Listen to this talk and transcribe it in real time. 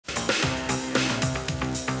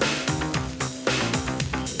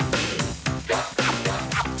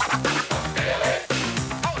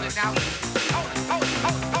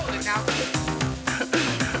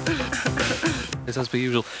this as per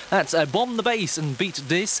usual. That's Bomb the Bass and Beat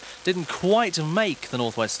This. Didn't quite make the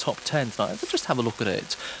Northwest Top 10 tonight, but just have a look at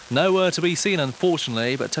it. Nowhere to be seen,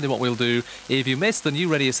 unfortunately, but tell you what we'll do. If you missed the new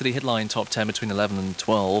Radio City Hitline Top 10 between 11 and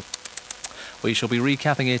 12, we shall be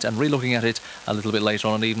recapping it and re-looking at it a little bit later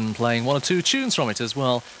on, and even playing one or two tunes from it as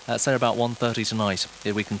well, say about 1:30 tonight,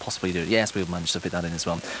 if we can possibly do it. Yes, we've managed to fit that in as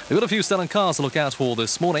well. We've got a few stolen cars to look out for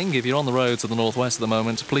this morning. If you're on the roads of the Northwest at the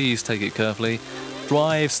moment, please take it carefully.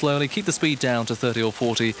 Drive slowly, keep the speed down to 30 or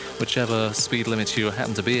 40, whichever speed limit you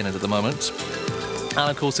happen to be in at the moment. And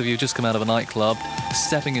of course, if you've just come out of a nightclub,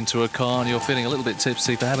 stepping into a car and you're feeling a little bit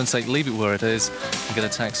tipsy, for heaven's sake, leave it where it is and get a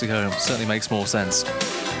taxi home. Certainly makes more sense.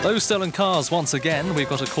 Those stolen cars, once again, we've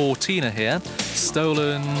got a Cortina here,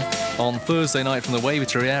 stolen on Thursday night from the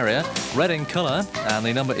Wavertree area, red in colour, and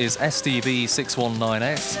the number is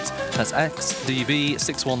SDV619X. That's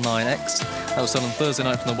XDV619X. That was stolen Thursday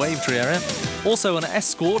night from the Wavertree area. Also an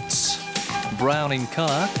Escort, brown in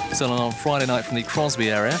colour, stolen on Friday night from the Crosby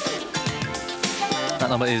area. That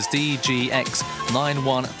number is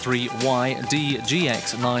DGX913Y,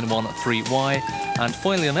 DGX913Y. And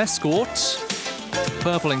finally an Escort,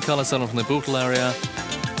 purple in colour, stolen from the Bootle area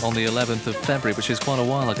on the 11th of February, which is quite a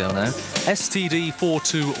while ago now.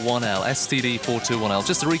 STD421L, STD421L.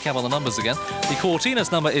 Just to recap on the numbers again, the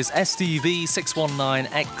Cortina's number is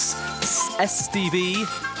SDV619X,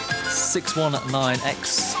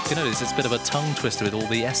 SDV619X. You notice it's a bit of a tongue twister with all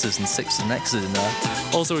the S's and 6's and X's in there.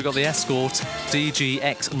 Also, we've got the Escort,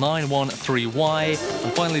 DGX913Y.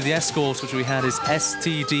 And finally, the Escort, which we had, is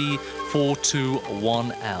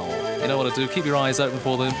STD421L. You know what to do, keep your eyes open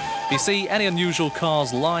for them. If you see any unusual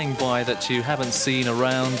cars lying by that you haven't seen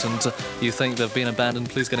around and you think they've been abandoned,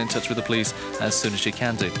 please get in touch with the police as soon as you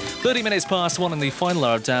can do. 30 minutes past 1 in the final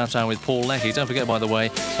hour of Downtown with Paul Leckie. Don't forget, by the way,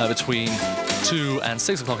 between 2 and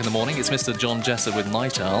 6 o'clock in the morning, it's Mr. John Jessup with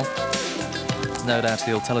Night Owl. No doubt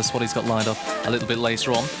he'll tell us what he's got lined up a little bit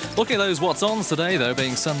later on. Looking at those what's-ons today, though,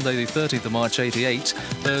 being Sunday the 13th of March 88,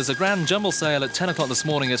 there's a grand jumble sale at 10 o'clock this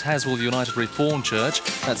morning at Haswell United Reformed Church.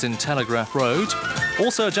 That's in Telegraph Road.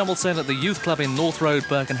 Also a jumble sale at the Youth Club in North Road,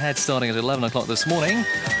 Birkenhead, starting at 11 o'clock this morning.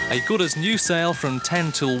 A good as new sale from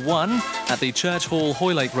 10 till 1 at the Church Hall,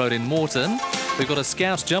 Hoylake Road in Moreton. We've got a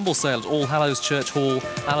Scout jumble sale at All Hallows Church Hall,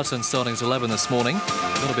 Allerton, starting at 11 this morning.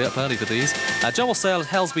 Got to be up early for these. A jumble sale at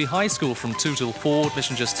Helsby High School from 2 till 4,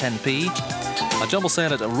 admission just 10p. A jumble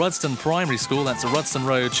sale at Rudston Primary School, that's Rudston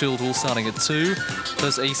Road, Childwall, starting at 2.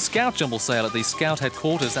 There's a Scout jumble sale at the Scout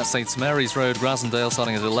Headquarters, that's St Mary's Road, Grasendale,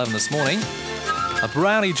 starting at 11 this morning. A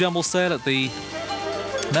Brownie jumble sale at the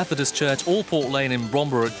Methodist Church, Allport Lane in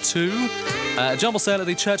Bromborough at 2. A jumble sale at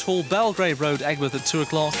the Church Hall, Belgrave Road, Egworth at 2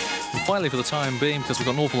 o'clock. And finally, for the time being, because we've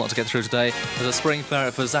got an awful lot to get through today, there's a spring fair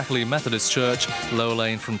for Zackley Methodist Church, Lower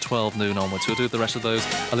Lane, from 12 noon onwards. We'll do the rest of those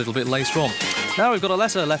a little bit later on. Now we've got a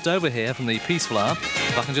letter left over here from the Peaceful Hour.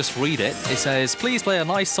 If I can just read it. It says, please play a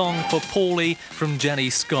nice song for Paulie from Jenny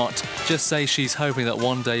Scott. Just say she's hoping that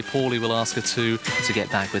one day Paulie will ask her to get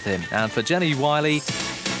back with him. And for Jenny Wiley,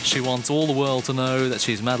 she wants all the world to know that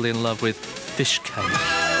she's madly in love with Fish Cave.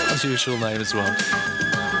 That's your usual name as well.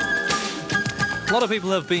 A lot of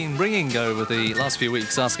people have been ringing over the last few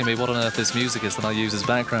weeks asking me what on earth this music is that I use as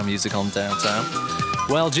background music on Downtown.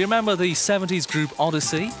 Well, do you remember the 70s group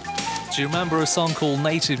Odyssey? Do you remember a song called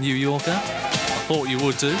Native New Yorker? I thought you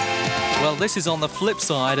would do. Well, this is on the flip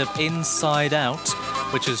side of Inside Out,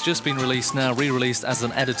 which has just been released now, re-released as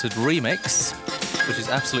an edited remix, which is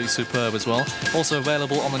absolutely superb as well. Also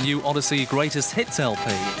available on the new Odyssey Greatest Hits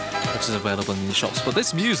LP, which is available in the shops. But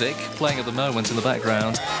this music, playing at the moment in the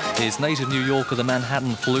background, is Native New Yorker, the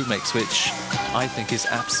Manhattan Flute Mix, which I think is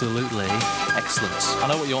absolutely excellent. I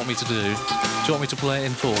know what you want me to do. Do you want me to play it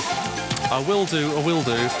in full? I will do, but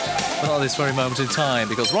not at this very moment in time,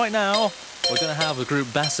 because right now, we're going to have the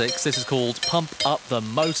group Basics. This is called Pump Up the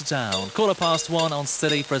Motor Town. 1:15 on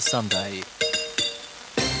Steady for a Sunday.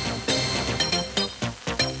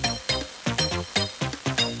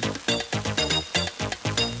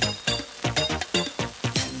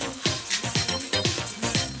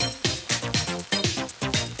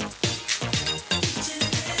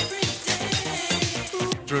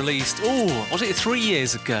 Released, was it 3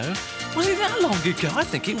 years ago? Was it that long ago? I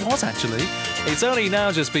think it was, actually. It's only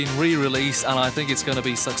now just been re-released, and I think it's going to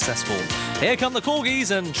be successful. Here come the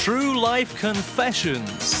Corgis and True Life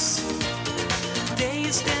Confessions.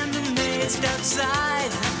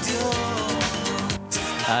 Outside the door.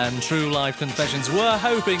 And True Life Confessions, we're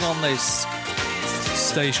hoping on this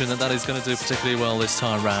station that is going to do particularly well this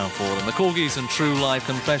time round for them. The Corgis and True Life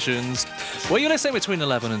Confessions. Well, you're listening between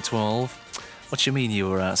 11 and 12. What do you mean you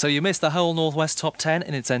were out? So you missed the whole Northwest Top 10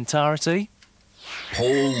 in its entirety?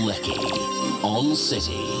 Paul Leckie. on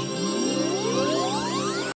City.